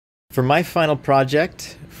For my final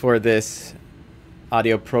project for this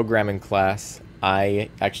audio programming class, I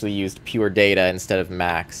actually used pure data instead of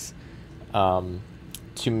Max to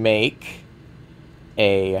make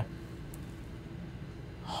a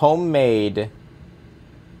homemade, you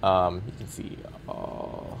can see,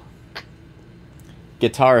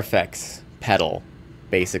 guitar effects pedal,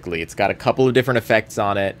 basically. It's got a couple of different effects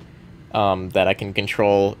on it that I can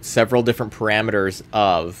control several different parameters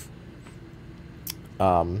of.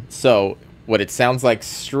 So what it sounds like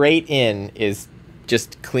straight in is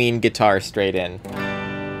just clean guitar straight in.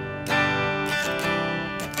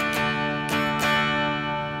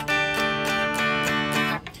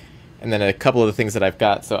 And then a couple of the things that I've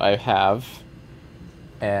got. So I've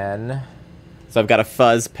got a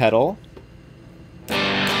fuzz pedal.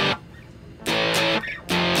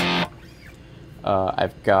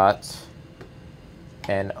 I've got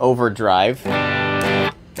an overdrive.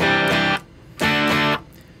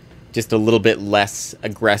 Just a little bit less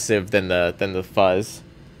aggressive than the fuzz.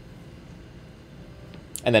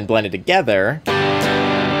 And then blended together,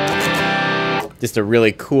 just a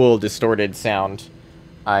really cool distorted sound.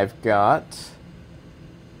 I've got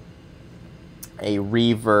a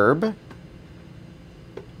reverb.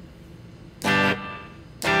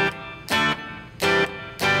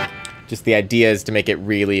 Just the idea is to make it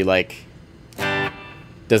really, like,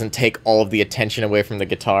 doesn't take all of the attention away from the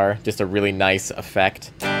guitar. Just a really nice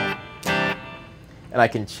effect. And I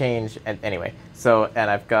can change, and anyway, so, and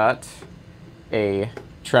I've got a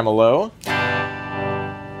tremolo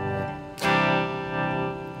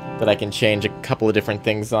that I can change a couple of different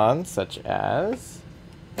things on, such as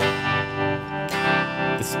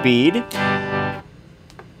the speed,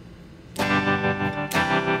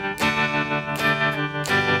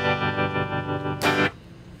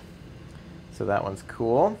 so that one's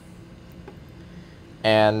cool.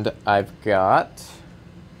 And I've got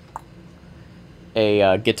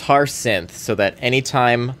a guitar synth, so that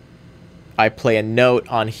anytime I play a note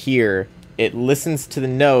on here, it listens to the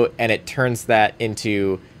note and it turns that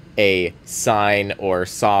into a sine or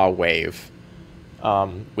saw wave,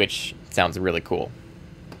 which sounds really cool.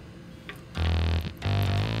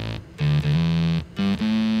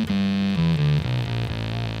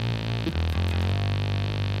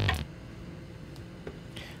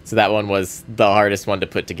 So that one was the hardest one to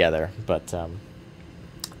put together, but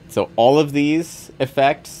so all of these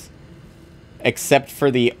effects, except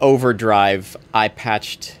for the overdrive, I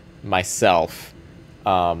patched myself.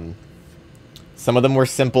 Some of them were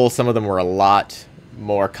simple, some of them were a lot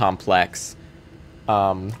more complex.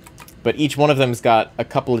 But each one of them's got a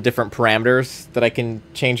couple of different parameters that I can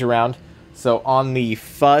change around. So on the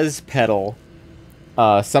fuzz pedal,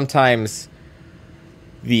 sometimes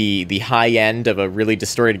the high end of a really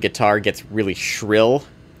distorted guitar gets really shrill.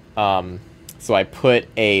 So I put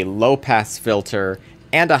a low-pass filter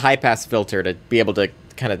and a high-pass filter to be able to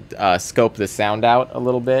kind of scope the sound out a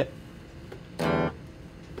little bit.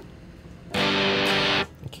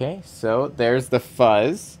 Okay, so there's the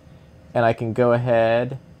fuzz. And I can go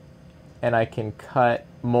ahead and I can cut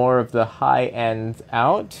more of the high end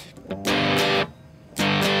out. And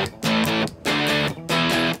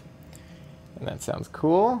that sounds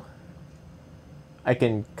cool. I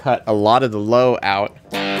can cut a lot of the low out.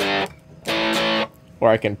 Or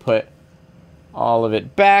I can put all of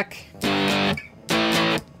it back.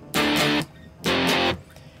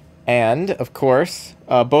 And, of course,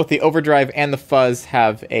 both the overdrive and the fuzz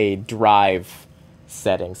have a drive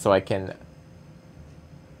setting, so I can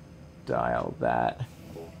dial that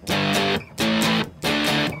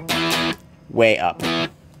way up.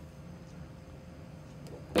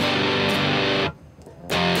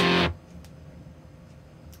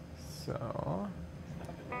 So...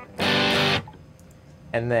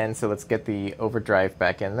 and then, so let's get the overdrive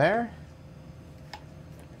back in there.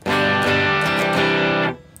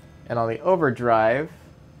 And on the overdrive,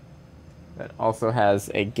 that also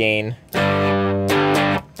has a gain that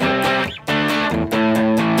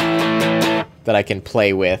I can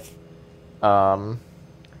play with. So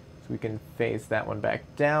we can phase that one back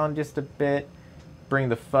down just a bit, bring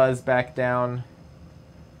the fuzz back down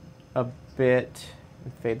a bit,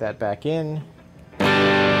 and fade that back in.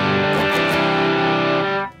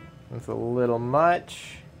 It's a little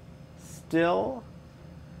much still.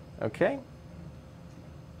 Okay.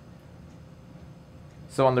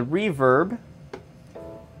 So on the reverb,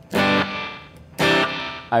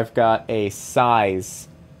 I've got a size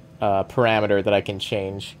parameter that I can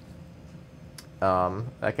change.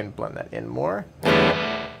 I can blend that in more.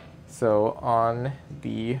 So on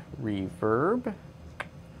the reverb,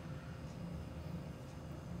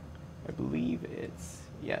 I believe it's,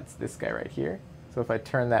 yeah, it's this guy right here. So if I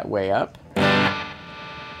turn that way up,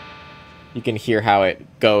 you can hear how it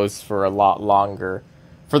goes for a lot longer.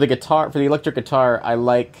 For the guitar, for the electric guitar, I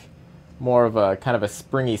like more of a kind of a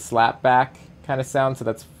springy slapback kind of sound, so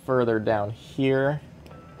that's further down here.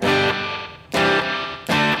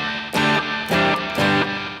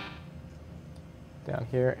 Down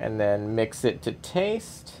here, and then mix it to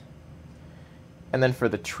taste. And then for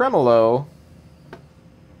the tremolo,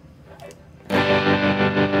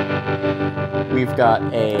 we've got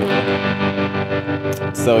a,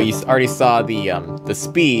 so you already saw the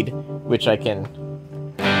speed, which I can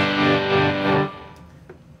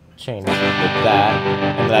change with that.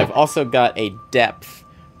 And then I've also got a depth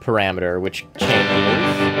parameter, which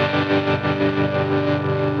changes.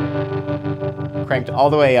 Cranked all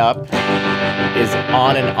the way up, is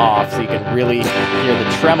on and off, so you can really hear the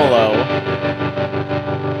tremolo.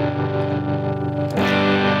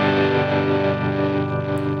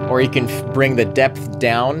 Or you can bring the depth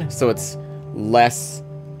down so it's less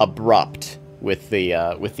abrupt with the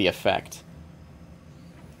effect.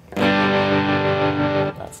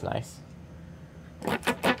 That's nice.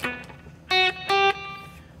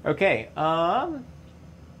 Okay,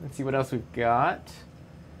 let's see what else we've got.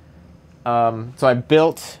 So I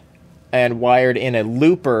built and wired in a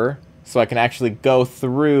looper so I can actually go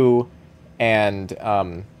through and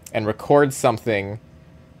record something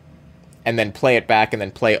and then play it back and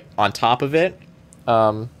then play on top of it.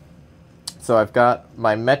 So I've got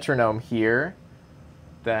my metronome here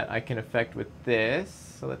that I can affect with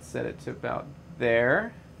this. So let's set it to about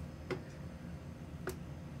there.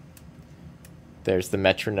 There's the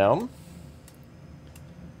metronome.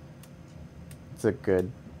 It's a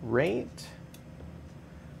good rate.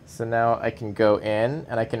 So now I can go in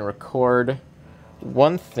and I can record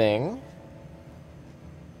one thing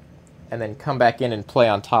and then come back in and play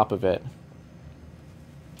on top of it.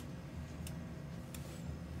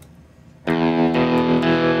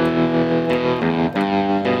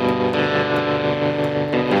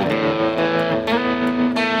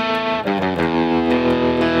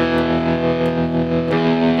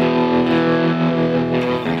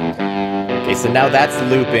 Okay, so now that's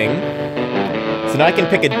looping. So now I can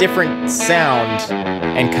pick a different sound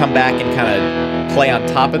and come back and kind of play on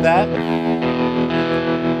top of that.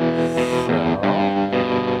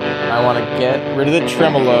 So I want to get rid of the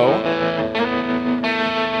tremolo.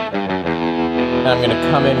 And I'm going to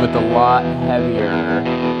come in with a lot heavier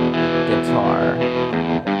guitar.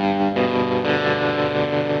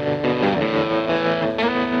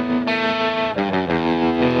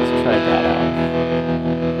 Let's try that out.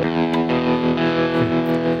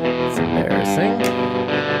 It's embarrassing.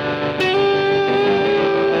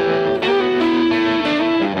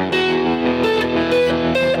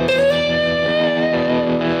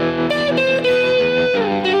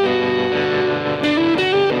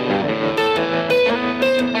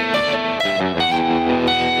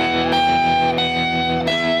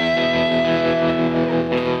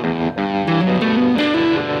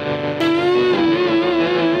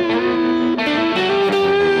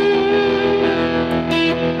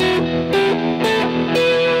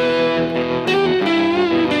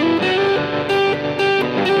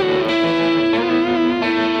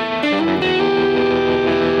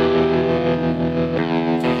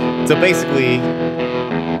 So basically,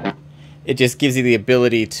 it just gives you the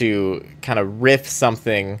ability to kind of riff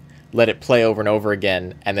something, let it play over and over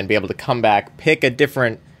again, and then be able to come back, pick a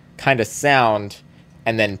different kind of sound,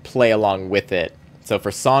 and then play along with it. So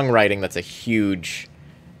for songwriting, that's a huge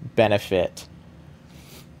benefit.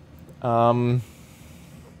 But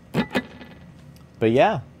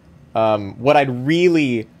yeah, what I'd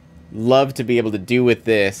really love to be able to do with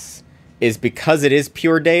this is, because it is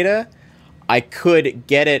pure data, I could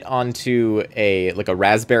get it onto a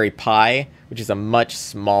Raspberry Pi, which is a much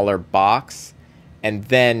smaller box, and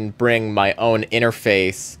then bring my own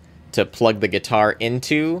interface to plug the guitar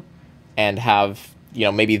into and have, you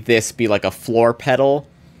know, maybe this be like a floor pedal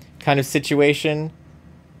kind of situation.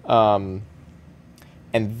 And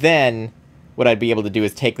then what I'd be able to do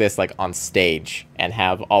is take this like on stage and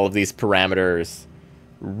have all of these parameters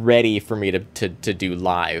ready for me to do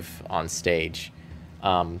live on stage.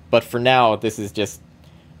 But for now, this is just,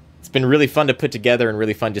 it's been really fun to put together and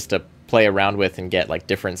really fun just to play around with and get like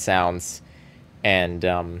different sounds. And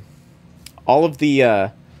all of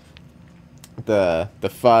the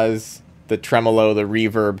fuzz, the tremolo, the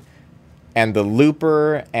reverb, and the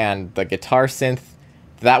looper and the guitar synth,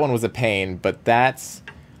 that one was a pain, but that's,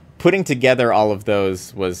 putting together all of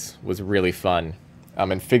those was really fun.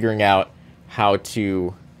 And figuring out how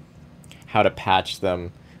to patch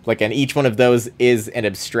them. Like, and each one of those is an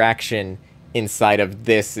abstraction inside of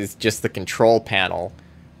this is just the control panel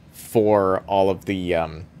for all of the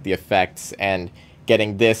effects, and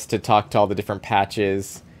getting this to talk to all the different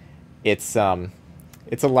patches. It's a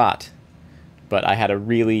lot, but I had a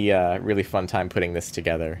really fun time putting this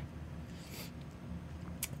together,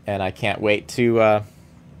 and I can't wait to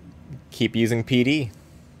keep using PD.